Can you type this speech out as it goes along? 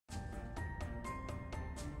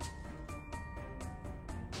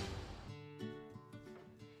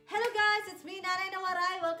it's me, Nanay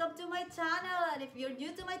Nawaray. Welcome to my channel. And if you're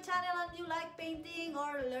new to my channel and you like painting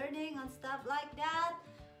or learning and stuff like that,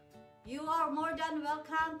 you are more than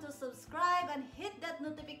welcome to subscribe and hit that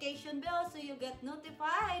notification bell so you get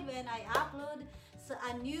notified when I upload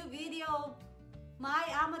a new video, my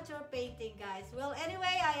amateur painting, guys. Well,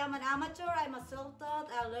 anyway, I am an amateur. I'm a self-taught.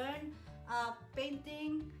 I learned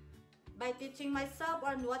painting by teaching myself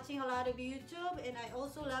and watching a lot of YouTube, and I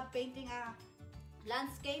also love painting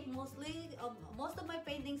landscape mostly. Most of my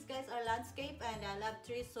paintings, guys, are landscape, and I love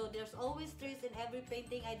trees, so there's always trees in every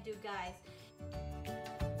painting I do, guys.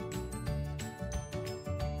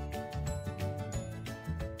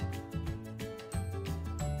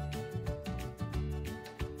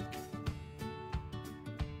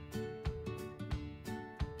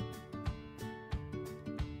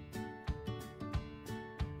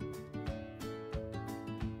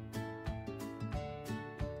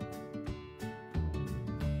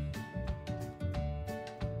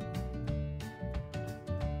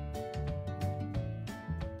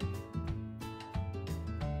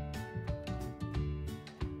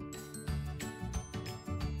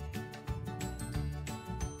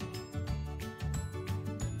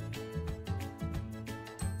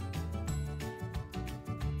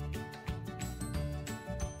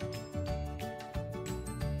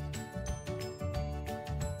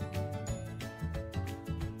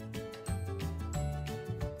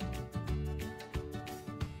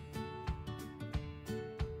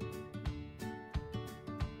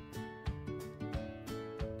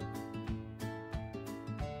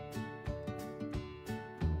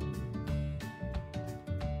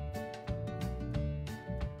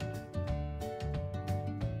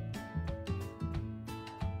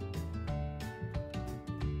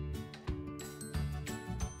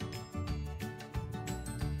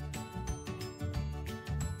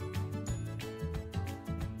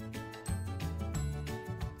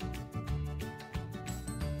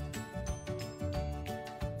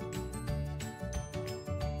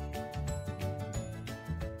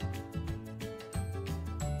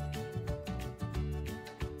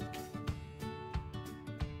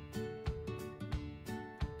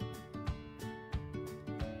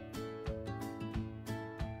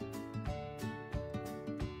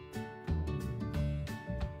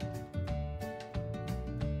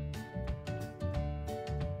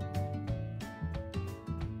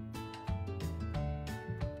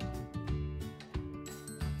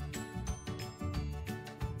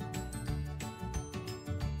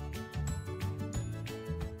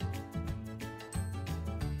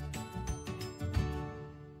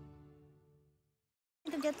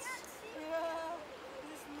 To get This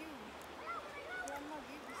new. Grandma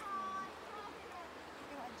gave this to me. You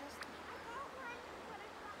can adjust it.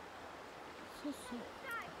 Suso.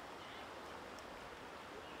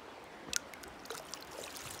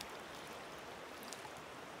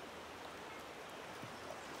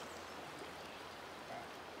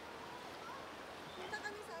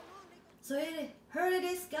 So here it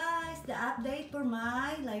is, guys, the update for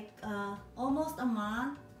my almost a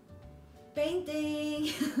month painting.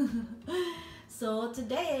 So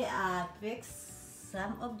today I fixed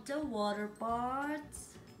some of the water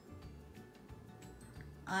parts.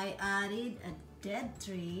 I added a dead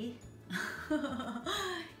tree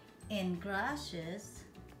in grasses.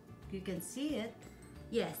 You can see it.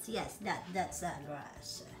 Yes, that's a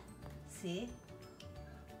grass. See?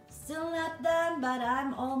 Still not done, but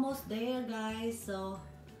I'm almost there, guys. So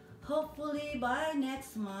hopefully by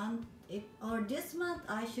next month, or this month,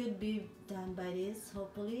 I should be done by this,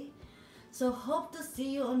 hopefully. So hope to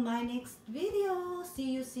see you on my next video.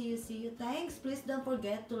 See you. Thanks. Please don't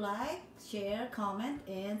forget to like, share, comment,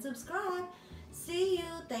 and subscribe. See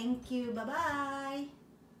you. Thank you. Bye-bye.